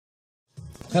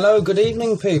Hello, good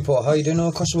evening people, how are you doing all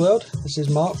across the world? This is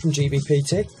Mark from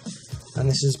GBPT, and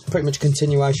this is pretty much a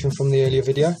continuation from the earlier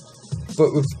video,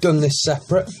 but we've done this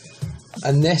separate.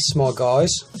 And this, my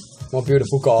guys, my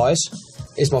beautiful guys,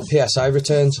 is my PSA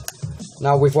returns.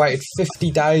 Now we've waited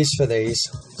 50 days for these,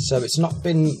 so it's not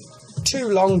been too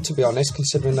long to be honest,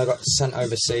 considering they got sent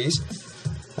overseas.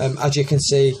 As you can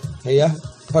see here,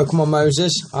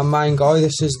 Pokemanzz, our main guy,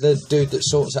 this is the dude that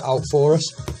sorts it out for us.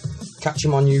 Catch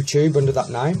him on YouTube under that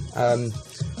name.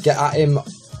 Get at him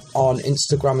on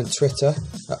Instagram and Twitter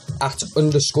at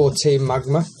 _Team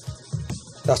Magma.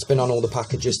 That's been on all the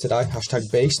packages today,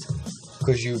 #beast,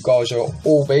 because you guys are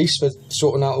all beasts for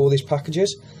sorting out all these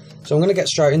packages. So I'm going to get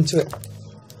straight into it.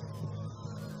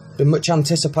 Been much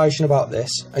anticipation about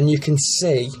this, and you can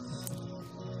see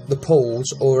the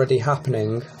pulls already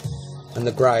happening and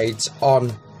the grades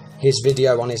on his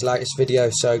video, on his latest video.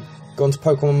 So go on to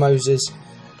Pokemanzz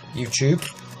YouTube,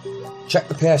 check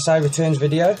the PSA returns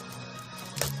video,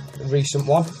 the recent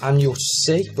one, and you'll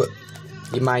see, but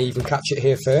you may even catch it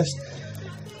here first.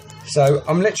 So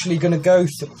I'm literally going to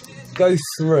go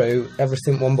through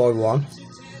everything one by one.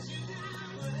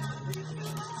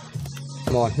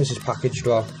 Come on, this is packaged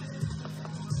well.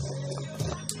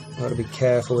 Got to be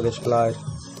careful with this blade.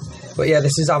 But yeah,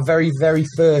 this is our very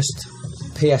first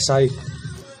PSA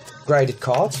graded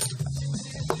card.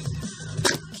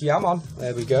 Come on,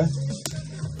 there we go.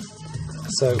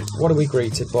 So what are we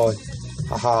greeted by?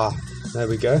 Haha, there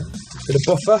we go. Bit of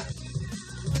buffer.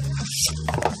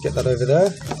 Get that over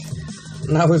there.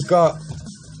 Now we've got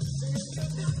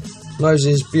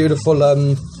Moses' beautiful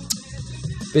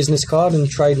business card and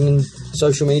trading and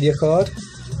social media card.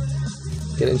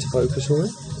 Get into focus for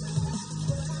it.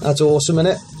 That's awesome,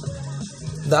 innit?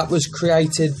 That was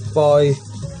created by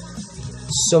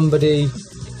somebody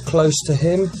close to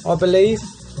him, I believe.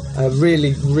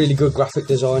 Really good graphic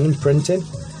design and printing.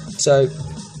 So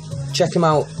check him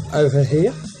out over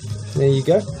here. There you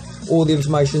go. All the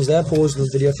information's there. Pause the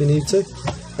video if you need to.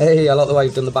 Hey, I like the way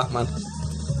you've done the back, man.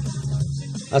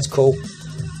 That's cool.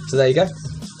 So there you go.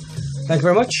 Thank you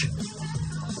very much.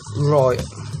 Right.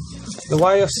 The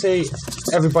way I see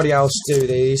everybody else do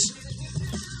these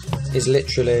is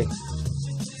literally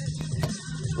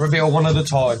reveal one at a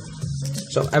time.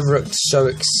 So I'm ever so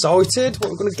excited what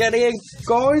we're going to get here,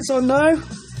 guys, I know.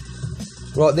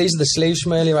 Right, these are the sleeves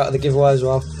from earlier out of the giveaway as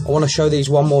well. I want to show these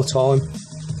one more time,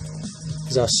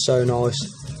 because they're so nice.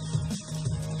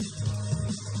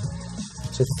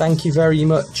 So thank you very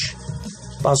much,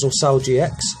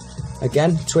 BasilSalGX.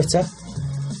 Again, Twitter.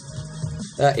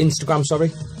 Instagram,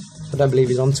 sorry. I don't believe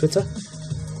he's on Twitter.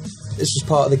 This was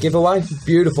part of the giveaway.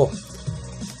 Beautiful.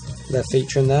 They're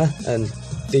featuring there, and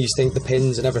these things, the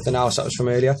pins and everything else, that was from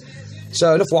earlier.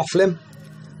 So enough waffling,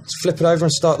 let's flip it over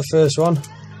and start the first one.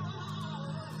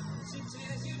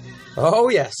 Oh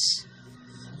yes,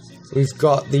 we've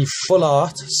got the full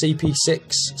art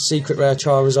CP6 Secret Rare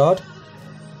Charizard,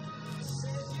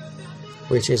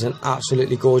 which is an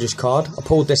absolutely gorgeous card. I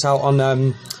pulled this out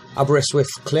on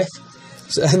Aberystwyth Cliff,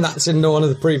 and that's in one of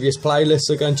the previous playlists,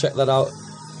 so go and check that out.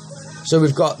 So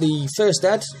we've got the first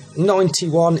ed,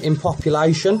 91 in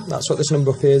population. That's what this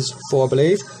number appears for, I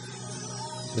believe.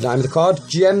 The name of the card,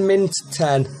 Gem Mint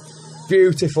 10.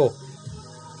 Beautiful.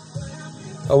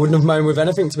 I wouldn't have moaned with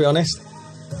anything, to be honest.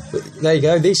 But there you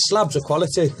go. These slabs are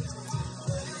quality.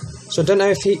 So I don't know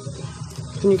if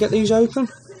can you get these open?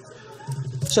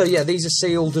 So yeah, these are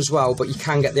sealed as well, but you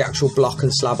can get the actual block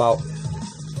and slab out.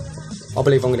 I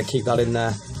believe I'm going to keep that in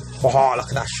there. Oh, look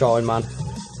at that shine, man.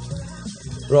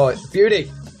 Right,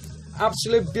 beauty.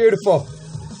 Absolute beautiful.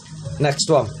 Next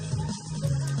one.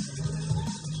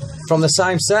 From the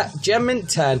same set, Gem Mint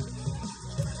 10.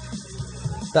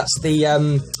 That's the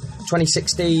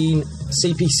 2016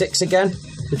 CP6 again.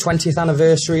 The 20th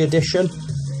anniversary edition.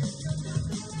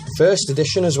 First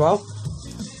edition as well.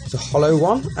 It's a hollow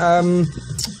one.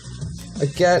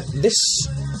 Again, this...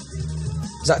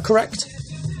 Is that correct?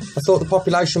 I thought the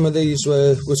population with these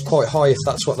was quite high, if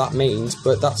that's what that means,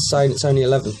 but that's saying it's only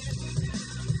 11.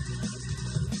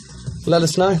 Let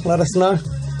us know, let us know.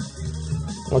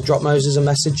 I'll drop Moses a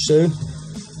message soon.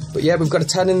 But yeah, we've got a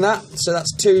 10 in that, so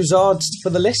that's 2 Zards for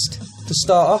the list to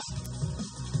start off.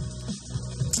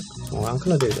 Oh, how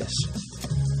can I do this?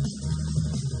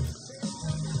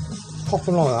 Pop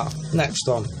them like that. Next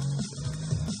one.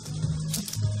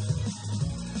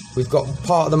 We've got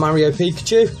part of the Mario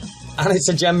Pikachu. And it's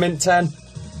a Gem Mint 10.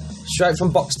 Straight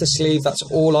from box to sleeve. That's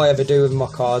all I ever do with my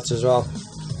cards as well.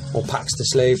 Or packs to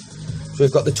sleeve. So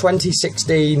we've got the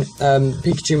 2016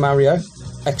 Pikachu Mario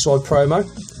XY promo,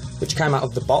 which came out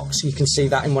of the box. You can see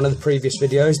that in one of the previous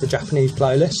videos, the Japanese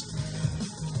playlist.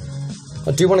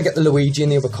 I do want to get the Luigi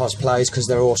and the other cosplays because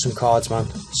they're awesome cards, man.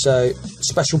 So,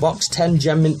 special box 10,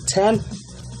 Gem Mint 10.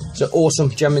 So, awesome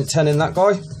Gem Mint 10 in that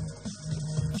guy.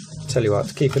 Tell you what,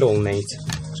 to keep it all neat,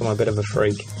 so I'm a bit of a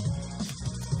freak.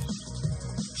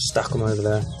 Stack them over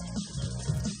there.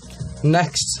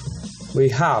 Next, we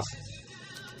have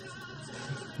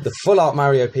the Full Art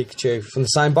Mario Pikachu from the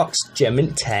same box, Gem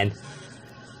Mint 10.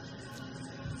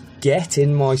 Get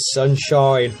in my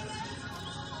sunshine.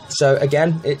 So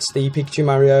again, it's the Pikachu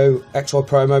Mario XY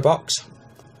promo box.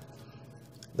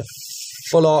 The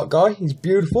full art guy, he's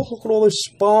beautiful. Look at all those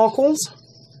sparkles.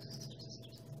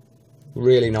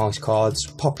 Really nice cards.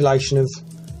 Population of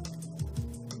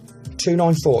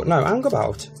 294. No, hang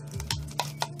about.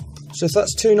 So if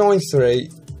that's 293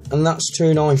 and that's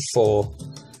 294,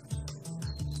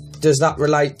 does that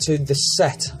relate to the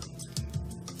set?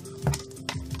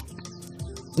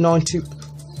 92.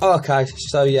 Oh, okay,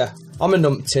 so yeah, I'm a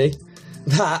numpty.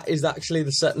 That is actually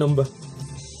the set number.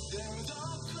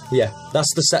 Yeah,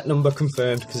 that's the set number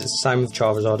confirmed because it's the same with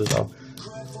Charizard as well.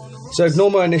 So ignore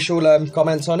my initial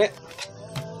comments on it.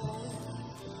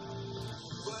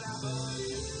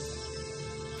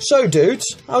 So dudes,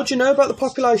 how do you know about the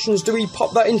populations? Do we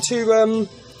pop that into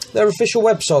their official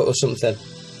website or something?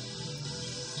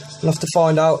 I'll have to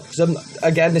find out, because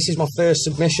again, this is my first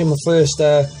submission, my first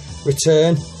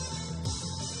return,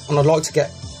 and I'd like to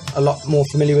get a lot more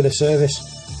familiar with the service.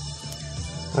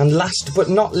 And last but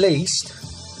not least,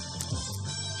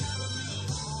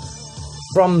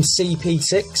 from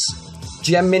CP6,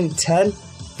 Gem Mint 10,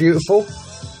 beautiful.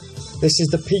 This is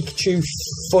the Pikachu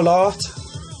Full Art,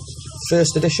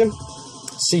 first edition,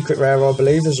 secret rare I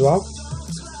believe as well.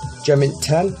 Gem Mint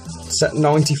 10, set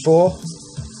 94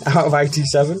 out of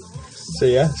 87. So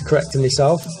yeah, it's correcting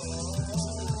myself.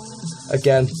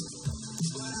 Again,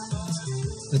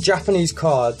 the Japanese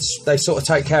cards, they sort of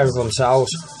take care of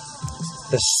themselves.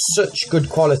 They're such good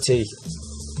quality.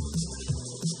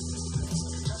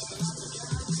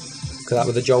 Look at that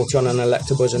with the Jolteon and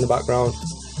Electabuzz in the background.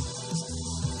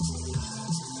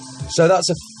 So that's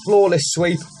a flawless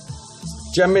sweep.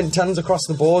 Gem Mint 10s across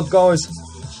the board, guys.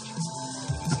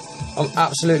 I'm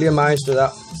absolutely amazed with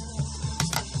that.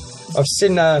 I've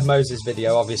seen Moses'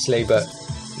 video, obviously, but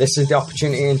this is the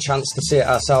opportunity and chance to see it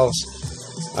ourselves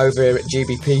over here at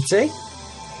GBPT.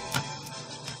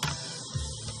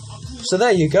 So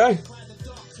there you go.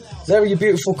 There are your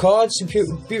beautiful cards,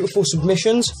 your beautiful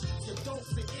submissions.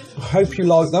 I hope you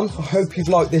like them. I hope you've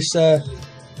liked this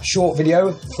short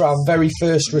video for our very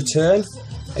first return.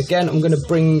 Again, I'm going to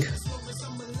bring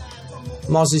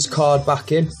Moz's card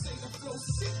back in.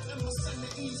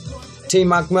 Team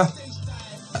Magma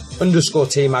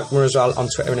 _ Team Magma as well on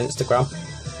Twitter and Instagram.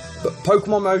 But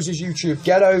Pokemon Moses YouTube,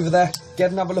 get over there,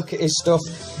 get and have a look at his stuff.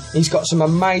 He's got some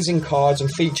amazing cards and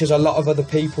features a lot of other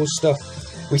people's stuff.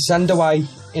 We send away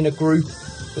in a group.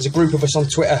 There's a group of us on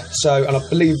Twitter, and I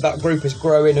believe that group is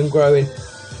growing and growing.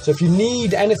 So if you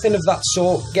need anything of that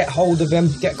sort, get hold of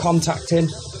him, get contacting,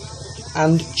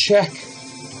 and check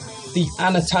the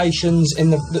annotations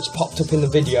that's popped up in the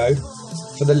video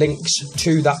for the links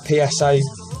to that PSA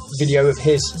video of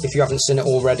his, if you haven't seen it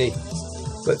already.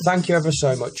 But thank you ever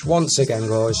so much once again,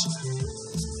 guys.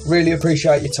 Really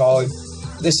appreciate your time.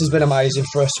 This has been amazing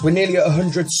for us. We're nearly at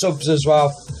 100 subs as well,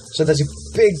 so there's a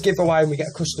big giveaway and we get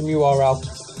a custom URL.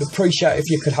 We'd appreciate it if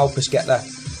you could help us get there.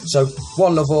 So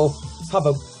one love all, have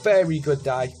a very good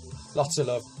day, lots of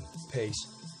love, peace.